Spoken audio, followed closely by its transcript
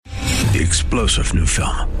The explosive new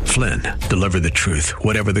film, Flynn, deliver the truth,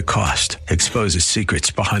 whatever the cost, exposes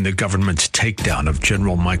secrets behind the government's takedown of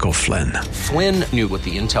General Michael Flynn. Flynn knew what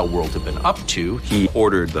the intel world had been up to. He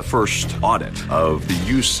ordered the first audit of the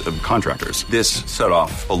use of contractors. This set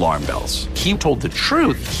off alarm bells. He told the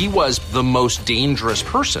truth. He was the most dangerous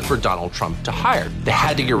person for Donald Trump to hire. They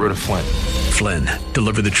had to get rid of Flynn. Flynn,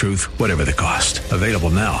 deliver the truth, whatever the cost. Available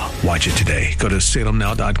now. Watch it today. Go to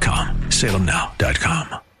salemnow.com.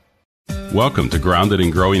 salemnow.com. Welcome to Grounded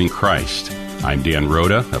and Growing in Christ. I'm Dan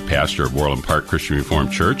Rhoda, a pastor of Orland Park Christian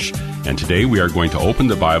Reformed Church, and today we are going to open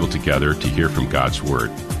the Bible together to hear from God's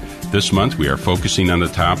Word. This month we are focusing on the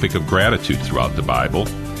topic of gratitude throughout the Bible,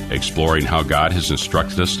 exploring how God has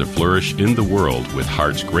instructed us to flourish in the world with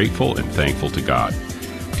hearts grateful and thankful to God.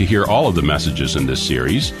 To hear all of the messages in this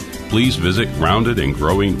series, please visit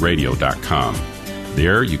groundedandgrowingradio.com.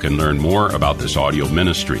 There you can learn more about this audio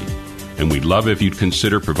ministry. And we'd love if you'd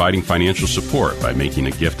consider providing financial support by making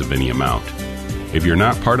a gift of any amount. If you're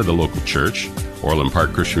not part of the local church, Orland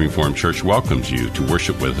Park Christian Reformed Church welcomes you to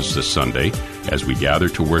worship with us this Sunday as we gather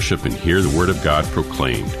to worship and hear the Word of God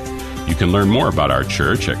proclaimed. You can learn more about our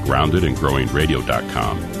church at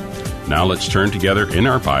groundedandgrowingradio.com. Now let's turn together in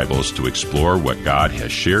our Bibles to explore what God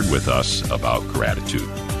has shared with us about gratitude.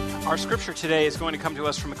 Our scripture today is going to come to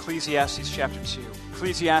us from Ecclesiastes chapter 2.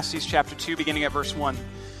 Ecclesiastes chapter 2, beginning at verse 1.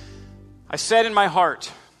 I said in my heart,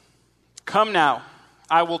 "Come now,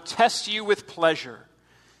 I will test you with pleasure.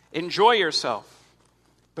 Enjoy yourself."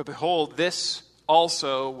 But behold, this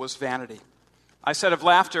also was vanity. I said of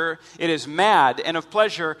laughter, "It is mad," and of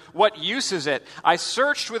pleasure, "What use is it?" I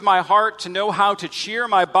searched with my heart to know how to cheer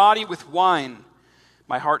my body with wine,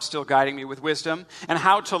 my heart still guiding me with wisdom, and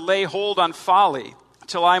how to lay hold on folly,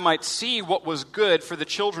 till I might see what was good for the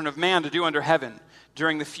children of man to do under heaven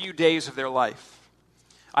during the few days of their life.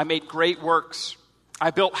 I made great works. I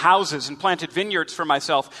built houses and planted vineyards for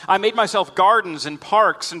myself. I made myself gardens and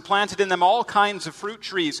parks and planted in them all kinds of fruit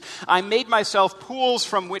trees. I made myself pools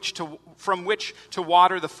from which to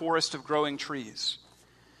water the forest of growing trees.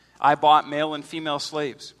 I bought male and female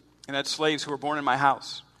slaves and had slaves who were born in my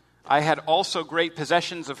house. I had also great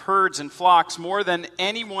possessions of herds and flocks, more than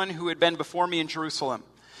anyone who had been before me in Jerusalem.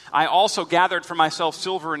 I also gathered for myself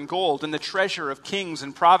silver and gold and the treasure of kings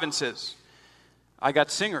and provinces. I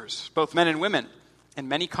got singers, both men and women, and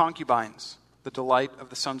many concubines, the delight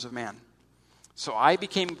of the sons of man. So I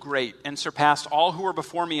became great and surpassed all who were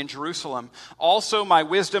before me in Jerusalem. Also my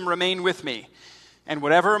wisdom remained with me, and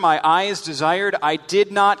whatever my eyes desired, I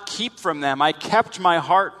did not keep from them. I kept my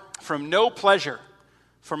heart from no pleasure,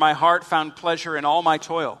 for my heart found pleasure in all my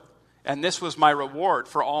toil, and this was my reward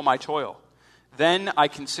for all my toil. Then I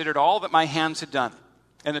considered all that my hands had done,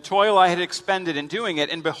 and the toil I had expended in doing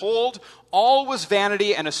it, and behold, all was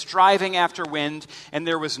vanity and a striving after wind, and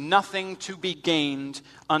there was nothing to be gained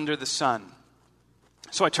under the sun.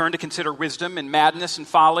 So I turned to consider wisdom and madness and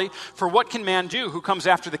folly, for what can man do who comes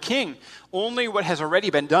after the king? Only what has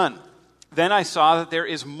already been done. Then I saw that there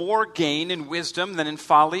is more gain in wisdom than in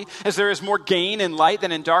folly, as there is more gain in light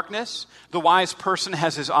than in darkness. The wise person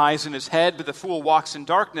has his eyes in his head, but the fool walks in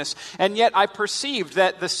darkness. And yet I perceived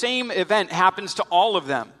that the same event happens to all of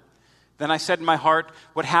them. Then I said in my heart,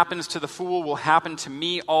 what happens to the fool will happen to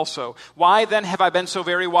me also. Why then have I been so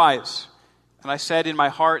very wise? And I said in my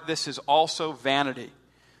heart, this is also vanity.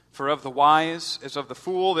 For of the wise as of the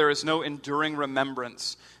fool there is no enduring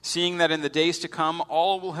remembrance, seeing that in the days to come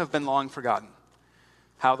all will have been long forgotten.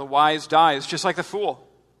 How the wise dies just like the fool.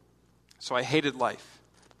 So I hated life,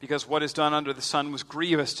 because what is done under the sun was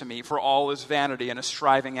grievous to me, for all is vanity and a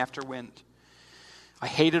striving after wind. I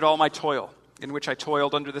hated all my toil, in which I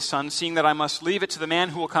toiled under the sun, seeing that I must leave it to the man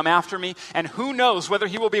who will come after me, and who knows whether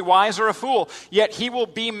he will be wise or a fool, yet he will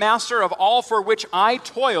be master of all for which I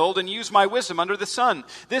toiled and used my wisdom under the sun.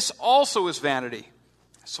 This also is vanity.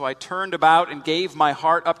 So I turned about and gave my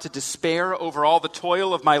heart up to despair over all the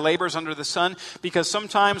toil of my labors under the sun, because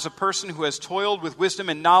sometimes a person who has toiled with wisdom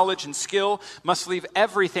and knowledge and skill must leave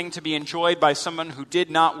everything to be enjoyed by someone who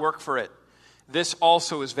did not work for it. This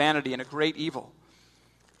also is vanity and a great evil.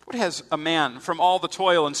 What has a man from all the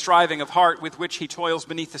toil and striving of heart with which he toils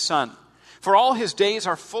beneath the sun? For all his days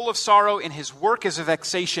are full of sorrow, and his work is a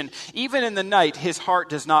vexation. Even in the night his heart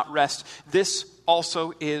does not rest. This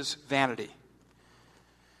also is vanity.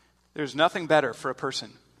 There's nothing better for a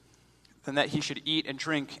person than that he should eat and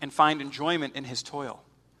drink and find enjoyment in his toil.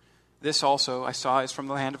 This also I saw is from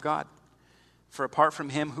the hand of God. For apart from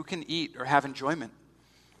him, who can eat or have enjoyment?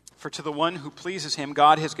 For to the one who pleases him,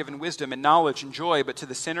 God has given wisdom and knowledge and joy, but to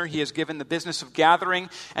the sinner he has given the business of gathering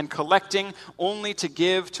and collecting, only to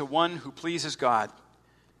give to one who pleases God.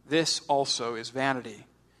 This also is vanity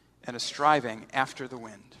and a striving after the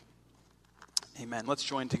wind. Amen. Let's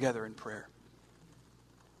join together in prayer.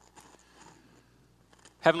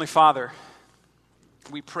 Heavenly Father,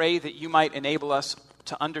 we pray that you might enable us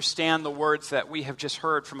to understand the words that we have just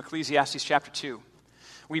heard from Ecclesiastes chapter 2.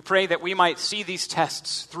 We pray that we might see these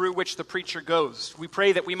tests through which the preacher goes. We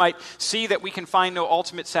pray that we might see that we can find no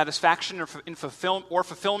ultimate satisfaction or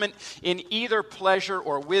fulfillment in either pleasure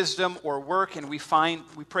or wisdom or work, and we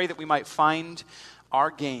pray that we might find our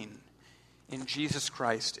gain in Jesus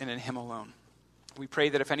Christ and in Him alone. We pray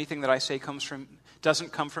that if anything that I say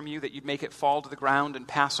doesn't come from you, that you'd make it fall to the ground and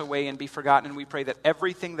pass away and be forgotten. And we pray that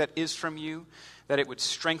everything that is from you, that it would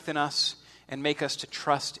strengthen us and make us to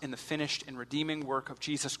trust in the finished and redeeming work of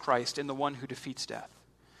Jesus Christ, in the one who defeats death.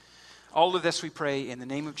 All of this we pray in the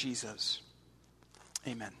name of Jesus.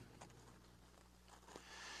 Amen.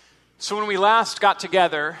 So when we last got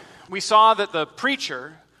together, we saw that the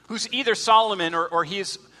preacher, who's either Solomon or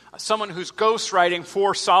he's someone who's ghostwriting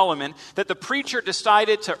for Solomon, that the preacher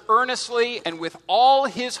decided to earnestly and with all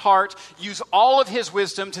his heart use all of his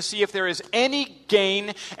wisdom to see if there is any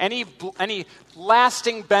gain, any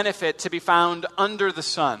lasting benefit to be found under the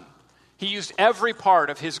sun. He used every part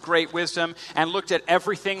of his great wisdom and looked at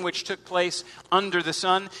everything which took place under the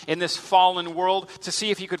sun in this fallen world to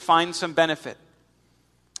see if he could find some benefit.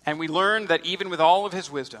 And we learned that even with all of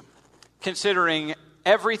his wisdom, considering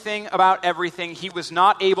everything about everything, he was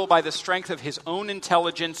not able by the strength of his own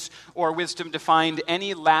intelligence or wisdom to find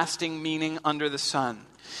any lasting meaning under the sun.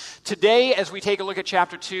 Today, as we take a look at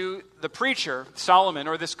chapter 2, the preacher, Solomon,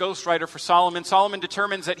 or this ghostwriter for Solomon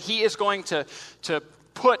determines that he is going to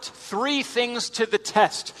put three things to the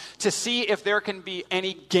test to see if there can be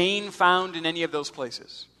any gain found in any of those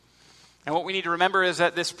places. And what we need to remember is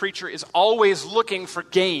that this preacher is always looking for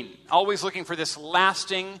gain, always looking for this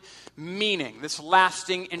lasting meaning, this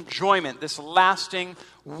lasting enjoyment, this lasting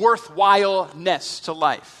worthwhileness to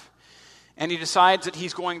life. And he decides that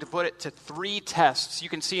he's going to put it to three tests. You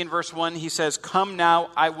can see in verse 1, he says, "Come now,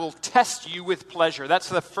 I will test you with pleasure." That's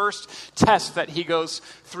the first test that he goes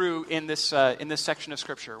through in this section of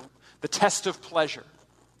Scripture, the test of pleasure.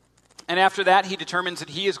 And after that, he determines that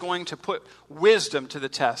he is going to put wisdom to the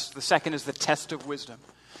test. The second is the test of wisdom.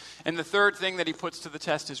 And the third thing that he puts to the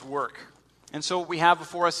test is work. And so what we have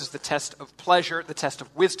before us is the test of pleasure, the test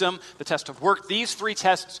of wisdom, the test of work. These three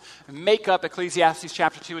tests make up Ecclesiastes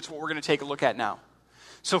chapter 2. It's what we're going to take a look at now.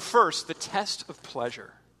 So first, the test of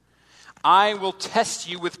pleasure. "I will test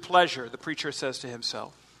you with pleasure," the preacher says to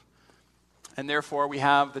himself. And therefore, we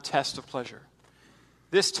have the test of pleasure.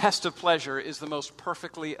 This test of pleasure is the most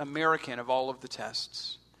perfectly American of all of the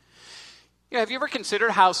tests. Have you ever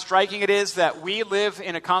considered how striking it is that we live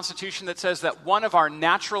in a constitution that says that one of our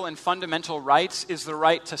natural and fundamental rights is the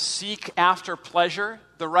right to seek after pleasure,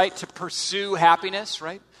 the right to pursue happiness,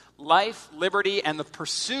 right? Life, liberty, and the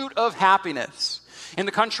pursuit of happiness. In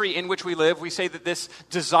the country in which we live, we say that this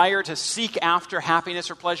desire to seek after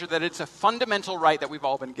happiness or pleasure, that it's a fundamental right that we've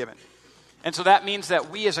all been given. And so that means that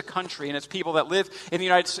we as a country and as people that live in the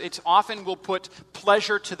United States often will put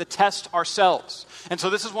pleasure to the test ourselves. And so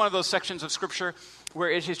this is one of those sections of Scripture where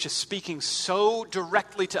it is just speaking so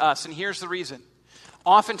directly to us. And here's the reason.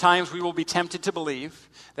 Oftentimes we will be tempted to believe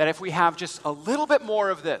that if we have just a little bit more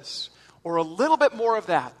of this or a little bit more of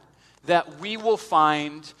that, that we will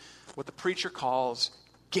find what the preacher calls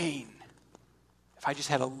gain. If I just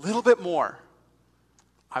had a little bit more,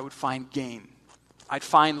 I would find gain. I'd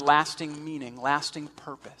find lasting meaning, lasting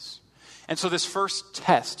purpose. And so this first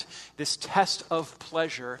test, this test of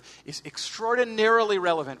pleasure, is extraordinarily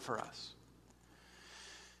relevant for us.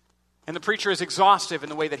 And the preacher is exhaustive in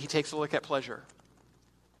the way that he takes a look at pleasure.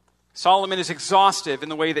 Solomon is exhaustive in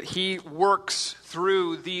the way that he works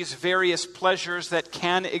through these various pleasures that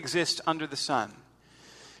can exist under the sun.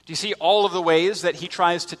 Do you see all of the ways that he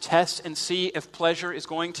tries to test and see if pleasure is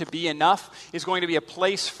going to be enough, is going to be a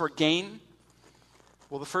place for gain?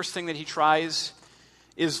 Well, the first thing that he tries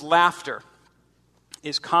is laughter,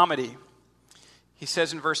 is comedy. He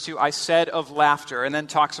says in verse 2, "I said of laughter," and then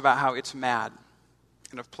talks about how it's mad,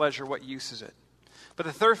 and of pleasure, what use is it? But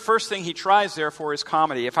the first thing he tries, therefore, is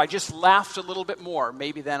comedy. If I just laughed a little bit more,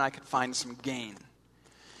 maybe then I could find some gain.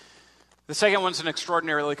 The second one's an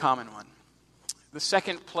extraordinarily common one. The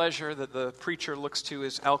second pleasure that the preacher looks to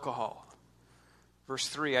is alcohol. Verse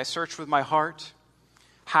 3, "I searched with my heart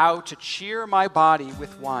how to cheer my body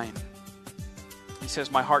with wine." He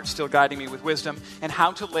says, "My heart still guiding me with wisdom, and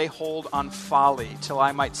how to lay hold on folly, till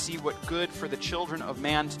I might see what good for the children of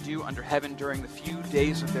man to do under heaven during the few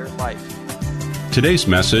days of their life." Today's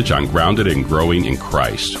message on Grounded and Growing in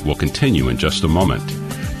Christ will continue in just a moment.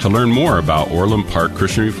 To learn more about Orland Park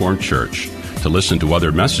Christian Reformed Church, to listen to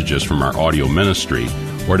other messages from our audio ministry,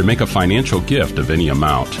 or to make a financial gift of any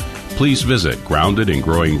amount, please visit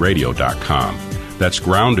groundedandgrowingradio.com. That's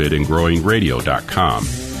groundedandgrowingradio.com.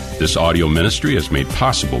 This audio ministry is made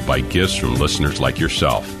possible by gifts from listeners like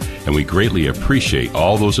yourself, and we greatly appreciate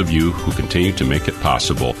all those of you who continue to make it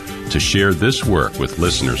possible to share this work with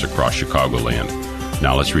listeners across Chicagoland.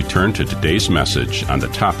 Now let's return to today's message on the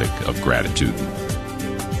topic of gratitude.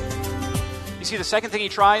 You see, the second thing he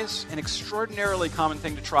tries, an extraordinarily common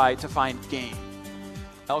thing to try, to find gain.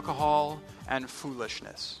 Alcohol and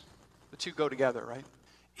foolishness. The two go together, right?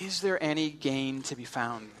 Is there any gain to be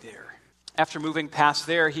found there? After moving past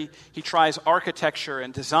there, he tries architecture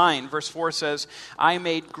and design. Verse 4 says, I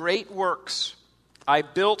made great works. I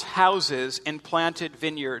built houses and planted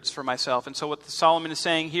vineyards for myself. And so what Solomon is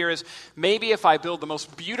saying here is, maybe if I build the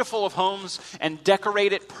most beautiful of homes and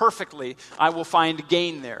decorate it perfectly, I will find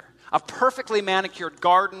gain there. A perfectly manicured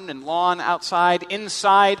garden and lawn outside,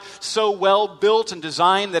 inside so well built and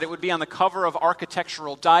designed that it would be on the cover of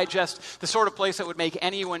Architectural Digest, the sort of place that would make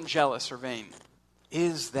anyone jealous or vain.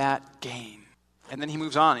 Is that gain? And then he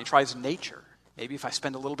moves on. He tries nature. Maybe if I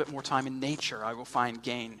spend a little bit more time in nature, I will find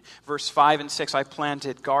gain. Verse 5 and 6, I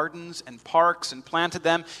planted gardens and parks and planted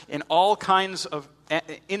them in all kinds of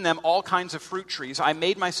fruit trees. I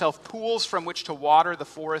made myself pools from which to water the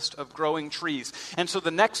forest of growing trees. And so the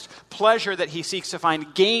next pleasure that he seeks to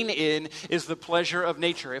find gain in is the pleasure of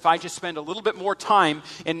nature. If I just spend a little bit more time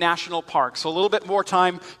in national parks, a little bit more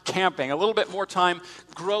time camping, a little bit more time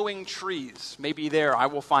growing trees, maybe there I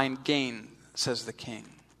will find gain, says the king.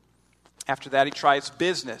 After that, he tries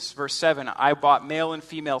business. Verse 7, I bought male and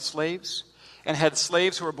female slaves and had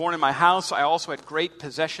slaves who were born in my house. I also had great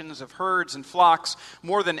possessions of herds and flocks,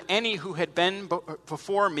 more than any who had been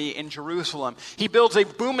before me in Jerusalem. He builds a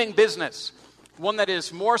booming business, one that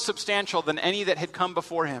is more substantial than any that had come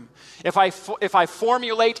before him. If I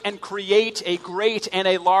formulate and create a great and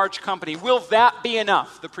a large company, will that be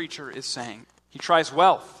enough? The preacher is saying. He tries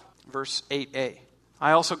wealth. Verse 8a,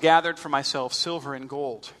 I also gathered for myself silver and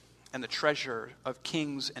gold and the treasure of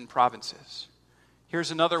kings and provinces. Here's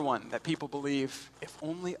another one that people believe, if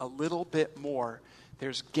only a little bit more,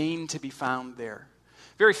 there's gain to be found there.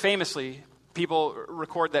 Very famously, people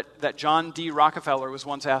record that John D. Rockefeller was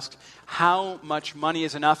once asked, how much money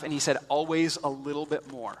is enough? And he said, always a little bit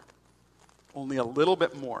more. Only a little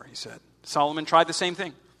bit more, he said. Solomon tried the same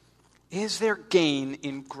thing. Is there gain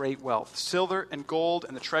in great wealth? Silver and gold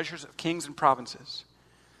and the treasures of kings and provinces.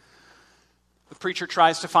 The preacher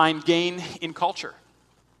tries to find gain in culture.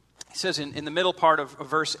 He says in the middle part of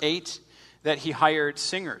verse 8 that he hired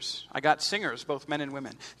singers. I got singers, both men and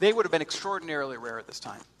women. They would have been extraordinarily rare at this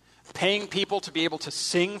time. Paying people to be able to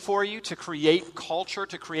sing for you, to create culture,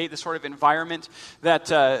 to create the sort of environment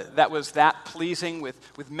that was that pleasing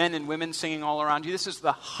with men and women singing all around you. This is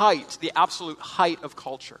the height, the absolute height of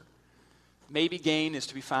culture. Maybe gain is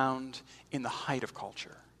to be found in the height of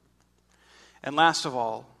culture. And last of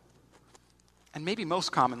all, and maybe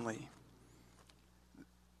most commonly,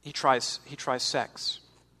 he tries sex.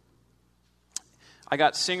 I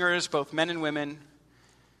got singers, both men and women,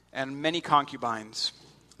 and many concubines,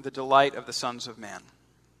 the delight of the sons of man.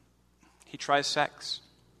 He tries sex.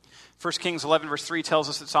 1 Kings 11 verse 3 tells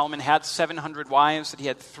us that Solomon had 700 wives, that he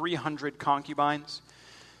had 300 concubines,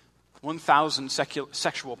 1,000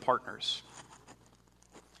 sexual partners.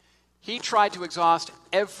 He tried to exhaust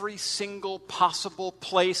every single possible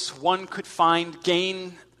place one could find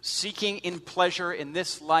gain, seeking in pleasure in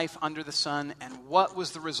this life under the sun. And what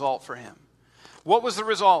was the result for him? What was the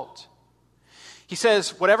result? He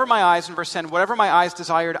says, whatever my eyes, in verse 10, whatever my eyes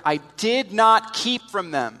desired, I did not keep from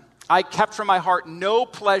them. I kept from my heart no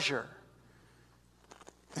pleasure.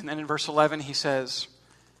 And then in verse 11 he says,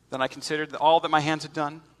 then I considered all that my hands had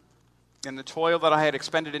done, and the toil that I had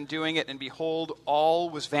expended in doing it, and behold,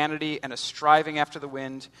 all was vanity and a striving after the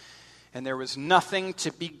wind, and there was nothing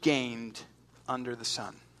to be gained under the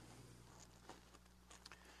sun.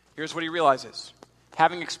 Here's what he realizes.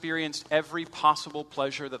 Having experienced every possible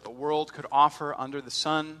pleasure that the world could offer under the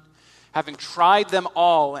sun, having tried them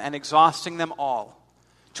all and exhausting them all,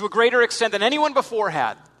 to a greater extent than anyone before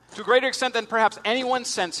had, to a greater extent than perhaps anyone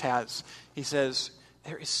since has, he says,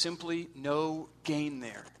 there is simply no gain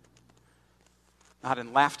there. Not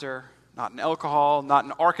in laughter, not in alcohol, not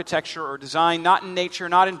in architecture or design, not in nature,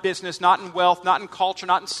 not in business, not in wealth, not in culture,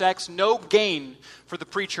 not in sex. No gain for the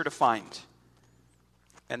preacher to find.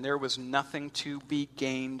 And there was nothing to be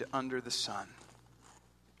gained under the sun.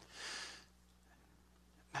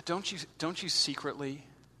 Now, don't you secretly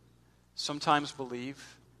sometimes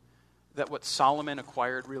believe that what Solomon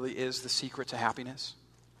acquired really is the secret to happiness?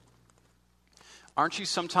 Aren't you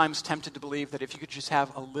sometimes tempted to believe that if you could just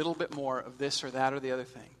have a little bit more of this or that or the other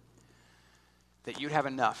thing, that you'd have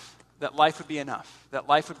enough, that life would be enough, that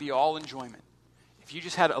life would be all enjoyment? If you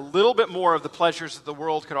just had a little bit more of the pleasures that the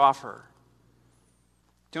world could offer,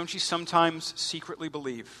 don't you sometimes secretly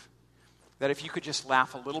believe that if you could just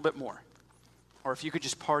laugh a little bit more, or if you could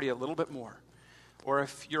just party a little bit more, or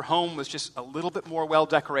if your home was just a little bit more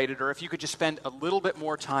well-decorated, or if you could just spend a little bit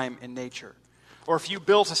more time in nature, or if you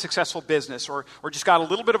built a successful business, or just got a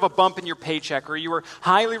little bit of a bump in your paycheck, or you were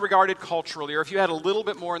highly regarded culturally, or if you had a little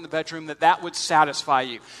bit more in the bedroom, that would satisfy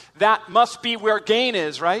you. That must be where gain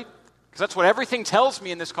is, right? Because that's what everything tells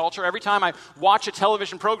me in this culture. Every time I watch a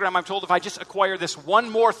television program, I'm told if I just acquire this one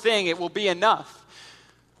more thing, it will be enough.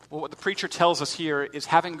 Well, what the preacher tells us here is,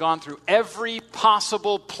 having gone through every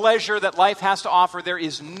possible pleasure that life has to offer, there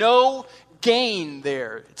is no gain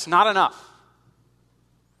there. It's not enough.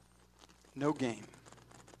 No gain.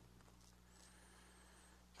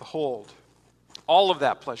 Behold, all of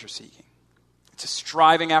that pleasure seeking, it's a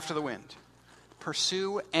striving after the wind.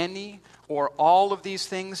 Pursue any or all of these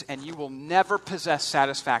things, and you will never possess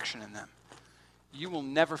satisfaction in them. You will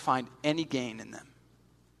never find any gain in them.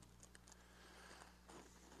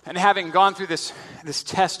 And having gone through this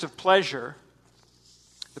test of pleasure,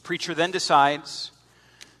 the preacher then decides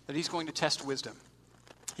that he's going to test wisdom.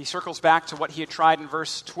 He circles back to what he had tried in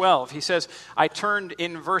verse 12. He says, I turned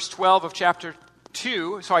in verse 12 of chapter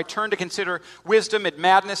 2, so I turned to consider wisdom and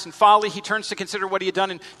madness and folly. He turns to consider what he had done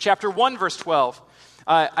in chapter 1, verse 12.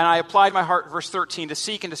 And I applied my heart, verse 13, to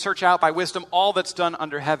seek and to search out by wisdom all that's done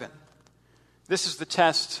under heaven. This is the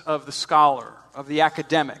test of the scholar, of the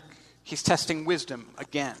academic. He's testing wisdom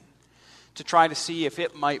again to try to see if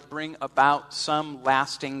it might bring about some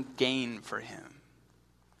lasting gain for him.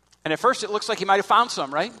 And at first it looks like he might have found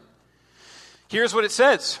some, right? Here's what it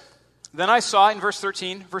says. Then I saw in verse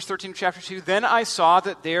 13 of chapter 2, then I saw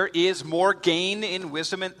that there is more gain in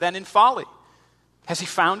wisdom than in folly. Has he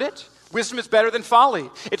found it? Wisdom is better than folly.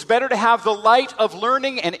 It's better to have the light of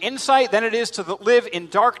learning and insight than it is to live in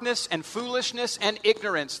darkness and foolishness and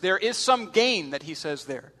ignorance. There is some gain that he says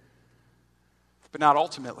there. But not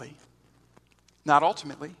ultimately. Not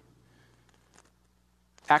ultimately.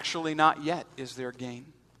 Actually, not yet is there gain.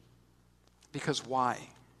 Because why?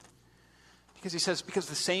 Because he says, because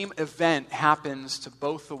the same event happens to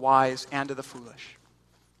both the wise and to the foolish.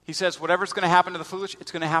 He says, whatever's going to happen to the foolish,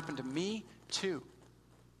 it's going to happen to me too.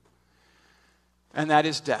 And that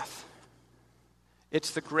is death.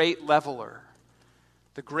 It's the great leveler,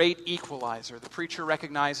 the great equalizer. The preacher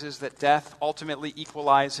recognizes that death ultimately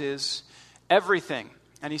equalizes everything.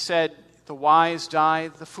 And he said, the wise die,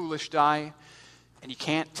 the foolish die, and you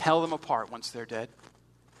can't tell them apart once they're dead.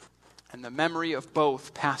 And the memory of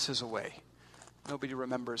both passes away. Nobody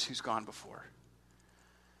remembers who's gone before.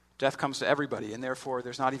 Death comes to everybody, and therefore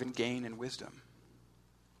there's not even gain in wisdom.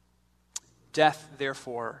 Death,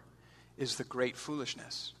 therefore, is the great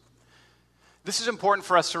foolishness. This is important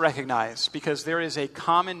for us to recognize because there is a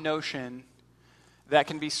common notion that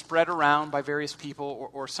can be spread around by various people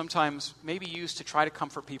or sometimes maybe used to try to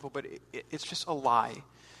comfort people, but it's just a lie.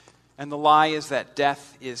 And the lie is that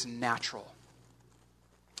death is natural.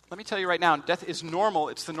 Let me tell you right now, death is normal.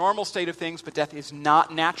 It's the normal state of things, but death is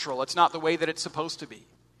not natural. It's not the way that it's supposed to be.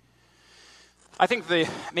 I think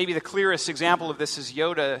maybe the clearest example of this is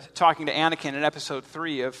Yoda talking to Anakin in episode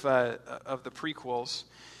 3 of the prequels.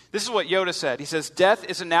 This is what Yoda said. He says, death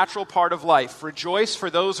is a natural part of life. Rejoice for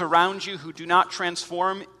those around you who do not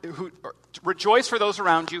transform, rejoice for those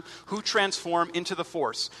around you who transform into the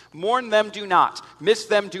Force. Mourn them, do not. Miss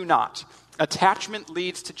them, do not. Attachment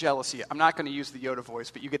leads to jealousy. I'm not going to use the Yoda voice,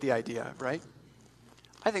 but you get the idea, right?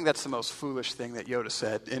 I think that's the most foolish thing that Yoda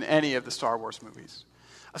said in any of the Star Wars movies.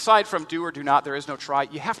 Aside from do or do not, there is no try.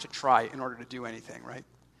 You have to try in order to do anything, right?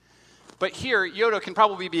 But here, Yoda can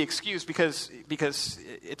probably be excused because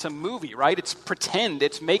it's a movie, right? It's pretend,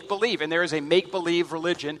 it's make-believe, and there is a make-believe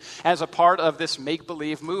religion as a part of this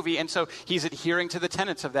make-believe movie, and so he's adhering to the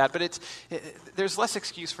tenets of that. But there's less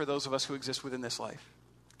excuse for those of us who exist within this life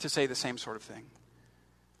to say the same sort of thing.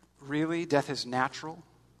 Really? Death is natural?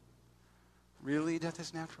 Really? Death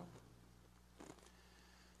is natural?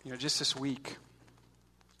 You know, just this week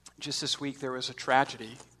there was a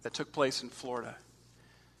tragedy that took place in Florida.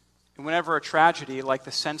 And whenever a tragedy like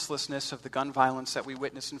the senselessness of the gun violence that we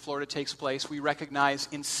witnessed in Florida takes place, we recognize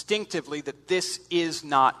instinctively that this is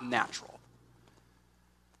not natural.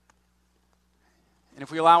 And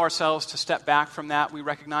if we allow ourselves to step back from that, we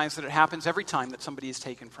recognize that it happens every time that somebody is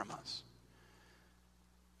taken from us.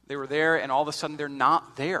 They were there, and all of a sudden they're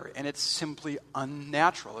not there, and it's simply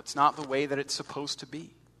unnatural. It's not the way that it's supposed to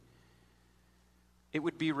be. It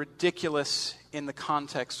would be ridiculous in the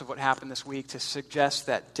context of what happened this week to suggest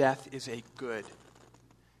that death is a good.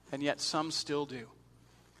 And yet some still do.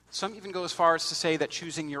 Some even go as far as to say that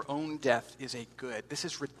choosing your own death is a good. This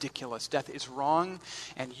is ridiculous. Death is wrong,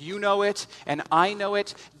 and you know it, and I know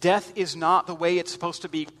it. Death is not the way it's supposed to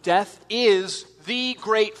be. Death is the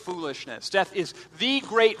great foolishness. Death is the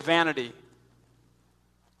great vanity.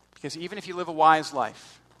 Because even if you live a wise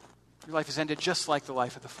life, your life is ended just like the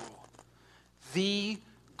life of the fool. The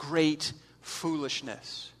great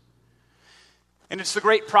foolishness. And it's the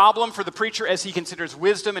great problem for the preacher as he considers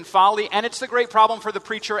wisdom and folly, and it's the great problem for the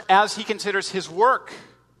preacher as he considers his work.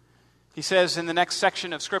 He says in the next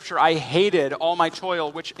section of Scripture, I hated all my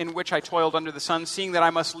toil in which I toiled under the sun, seeing that I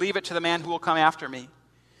must leave it to the man who will come after me.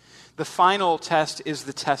 The final test is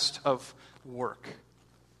the test of work.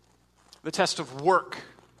 The test of work.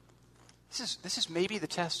 This is maybe the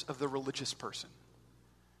test of the religious person.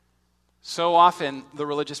 So often the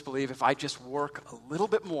religious believe if I just work a little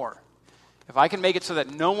bit more, if I can make it so that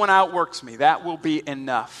no one outworks me, that will be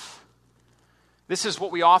enough. This is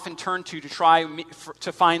what we often turn to try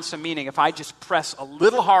to find some meaning. If I just press a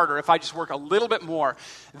little harder, if I just work a little bit more,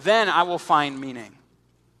 then I will find meaning.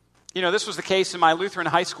 You know, this was the case in my Lutheran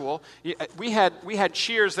high school. We had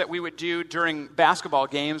cheers that we would do during basketball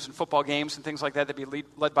games and football games and things like that. That'd be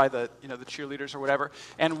led by the cheerleaders or whatever.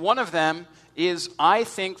 And one of them is, I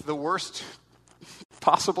think, the worst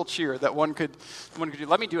possible cheer that one could do.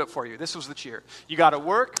 Let me do it for you. This was the cheer. You got to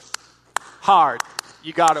work hard.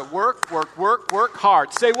 You got to work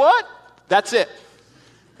hard. Say what? That's it.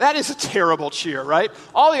 That is a terrible cheer, right?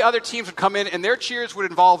 All the other teams would come in and their cheers would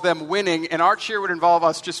involve them winning, and our cheer would involve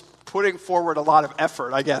us just putting forward a lot of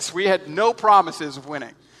effort, I guess. We had no promises of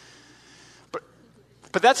winning.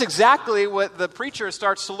 But that's exactly what the preacher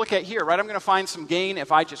starts to look at here, right? I'm going to find some gain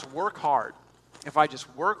if I just work hard. If I just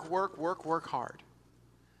work hard.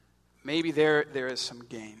 Maybe there is some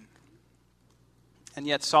gain. And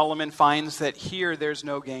yet Solomon finds that here there's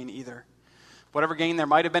no gain either. Whatever gain there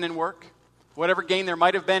might have been in work, whatever gain there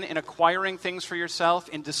might have been in acquiring things for yourself,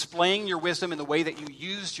 in displaying your wisdom in the way that you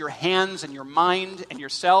used your hands and your mind and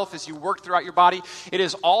yourself as you worked throughout your body, it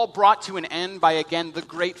is all brought to an end by, again, the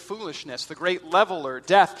great foolishness, the great leveler,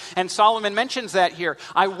 death. And Solomon mentions that here.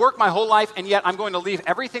 I work my whole life, and yet I'm going to leave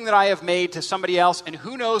everything that I have made to somebody else, and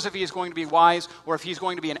who knows if he is going to be wise or if he's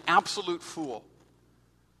going to be an absolute fool.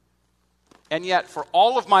 And yet, for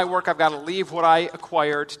all of my work, I've got to leave what I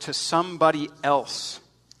acquired to somebody else.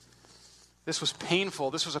 This was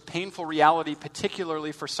painful. This was a painful reality,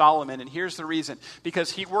 particularly for Solomon. And here's the reason.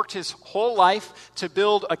 Because he worked his whole life to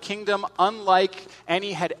build a kingdom unlike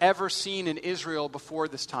any had ever seen in Israel before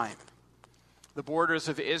this time. The borders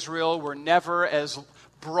of Israel were never as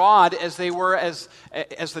broad as they were as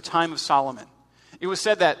the time of Solomon. It was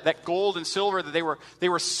said that gold and silver, that they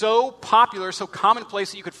were so popular, so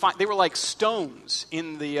commonplace that you could find, they were like stones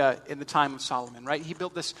in the time of Solomon, right? He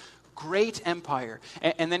built this great empire,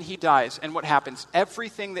 and then he dies. And what happens?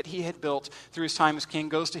 Everything that he had built through his time as king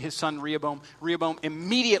goes to his son Rehoboam. Rehoboam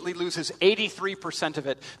immediately loses 83% of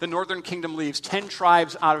it. The northern kingdom leaves. 10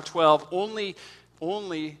 tribes out of 12.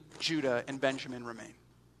 Only Judah and Benjamin remain.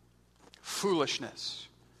 Foolishness,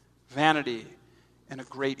 vanity, and a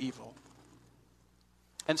great evil.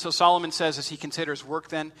 And so Solomon says, as he considers work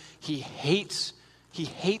then, he hates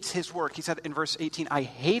his work. He said in verse 18, I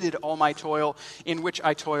hated all my toil in which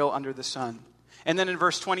I toil under the sun. And then in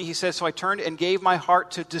verse 20 he says, so I turned and gave my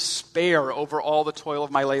heart to despair over all the toil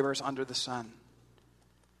of my labors under the sun.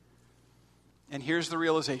 And here's the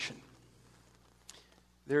realization.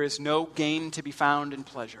 There is no gain to be found in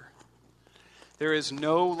pleasure. There is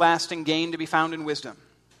no lasting gain to be found in wisdom.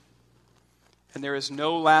 And there is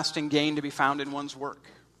no lasting gain to be found in one's work.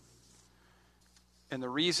 And the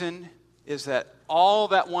reason is that all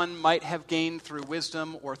that one might have gained through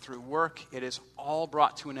wisdom or through work, it is all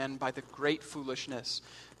brought to an end by the great foolishness,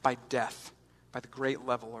 by death, by the great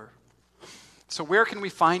leveler. So where can we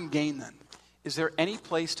find gain then? Is there any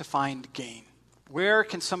place to find gain? Where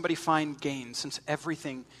can somebody find gain since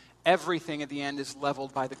everything at the end is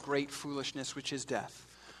leveled by the great foolishness which is death?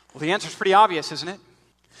 Well, the answer is pretty obvious, isn't it?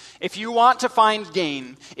 If you want to find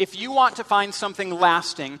gain, if you want to find something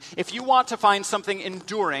lasting, if you want to find something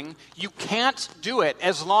enduring, you can't do it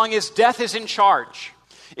as long as death is in charge.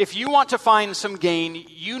 If you want to find some gain,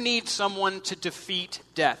 you need someone to defeat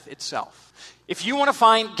death itself. If you want to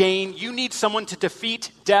find gain, you need someone to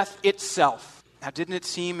defeat death itself. Now, didn't it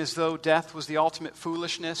seem as though death was the ultimate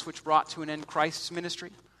foolishness which brought to an end Christ's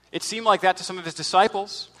ministry? It seemed like that to some of his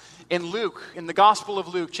disciples. In Luke, in the Gospel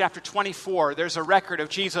of Luke, chapter 24, there's a record of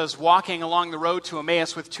Jesus walking along the road to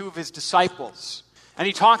Emmaus with two of his disciples. And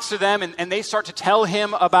he talks to them, and they start to tell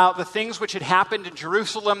him about the things which had happened in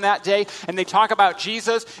Jerusalem that day. And they talk about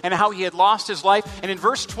Jesus and how he had lost his life. And in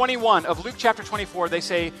verse 21 of Luke chapter 24, they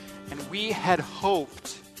say, and we had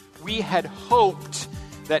hoped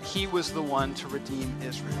that he was the one to redeem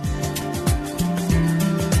Israel.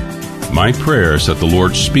 My prayer is that the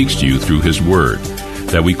Lord speaks to you through his word,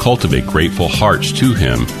 that we cultivate grateful hearts to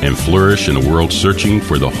him and flourish in a world searching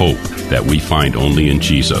for the hope that we find only in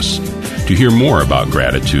Jesus. To hear more about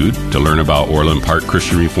gratitude, to learn about Orland Park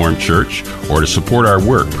Christian Reformed Church, or to support our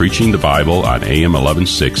work preaching the Bible on AM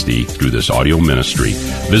 1160 through this audio ministry,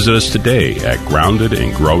 visit us today at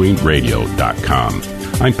groundedandgrowingradio.com.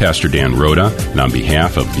 I'm Pastor Dan Rhoda, and on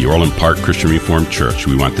behalf of the Orland Park Christian Reformed Church,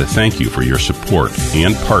 we want to thank you for your support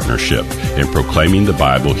and partnership in proclaiming the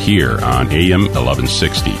Bible here on AM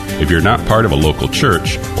 1160. If you're not part of a local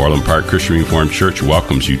church, Orland Park Christian Reformed Church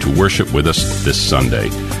welcomes you to worship with us this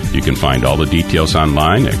Sunday. You can find all the details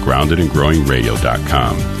online at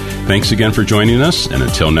groundedandgrowingradio.com. Thanks again for joining us, and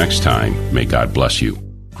until next time, may God bless you.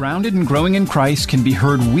 Grounded and Growing in Christ can be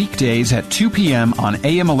heard weekdays at 2 p.m. on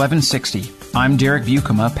AM 1160. I'm Derek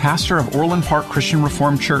Buikema, pastor of Orland Park Christian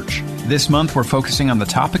Reformed Church. This month we're focusing on the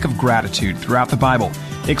topic of gratitude throughout the Bible,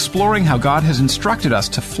 exploring how God has instructed us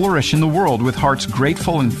to flourish in the world with hearts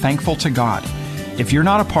grateful and thankful to God. If you're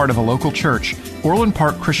not a part of a local church, Orland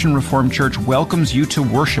Park Christian Reformed Church welcomes you to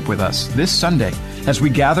worship with us this Sunday as we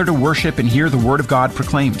gather to worship and hear the Word of God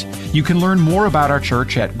proclaimed. You can learn more about our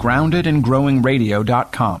church at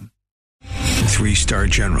groundedandgrowingradio.com. 3-star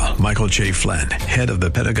General Michael J. Flynn, head of the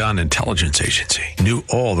Pentagon Intelligence Agency, knew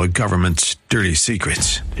all the government's dirty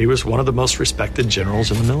secrets. He was one of the most respected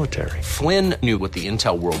generals in the military. Flynn knew what the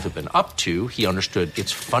intel world had been up to. He understood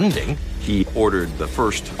its funding. He ordered the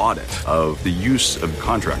first audit of the use of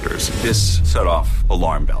contractors. This set off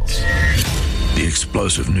alarm bells. The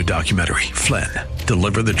explosive new documentary, Flynn,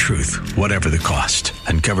 Deliver the Truth, Whatever the Cost,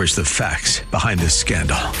 uncovers the facts behind this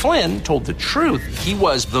scandal. Flynn told the truth. He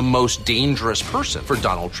was the most dangerous person for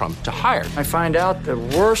Donald Trump to hire. I find out the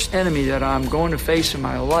worst enemy that I'm going to face in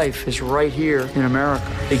my life is right here in America.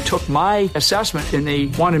 They took my assessment and they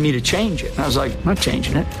wanted me to change it. And I was like, I'm not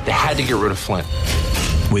changing it. They had to get rid of Flynn.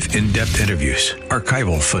 With in-depth interviews,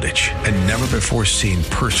 archival footage, and never-before-seen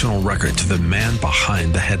personal records of the man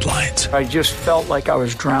behind the headlines. I just felt like I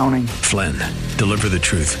was drowning. Flynn, Deliver the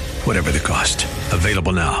Truth, Whatever the Cost.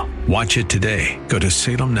 Available now. Watch it today. Go to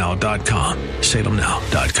salemnow.com.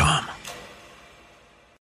 salemnow.com.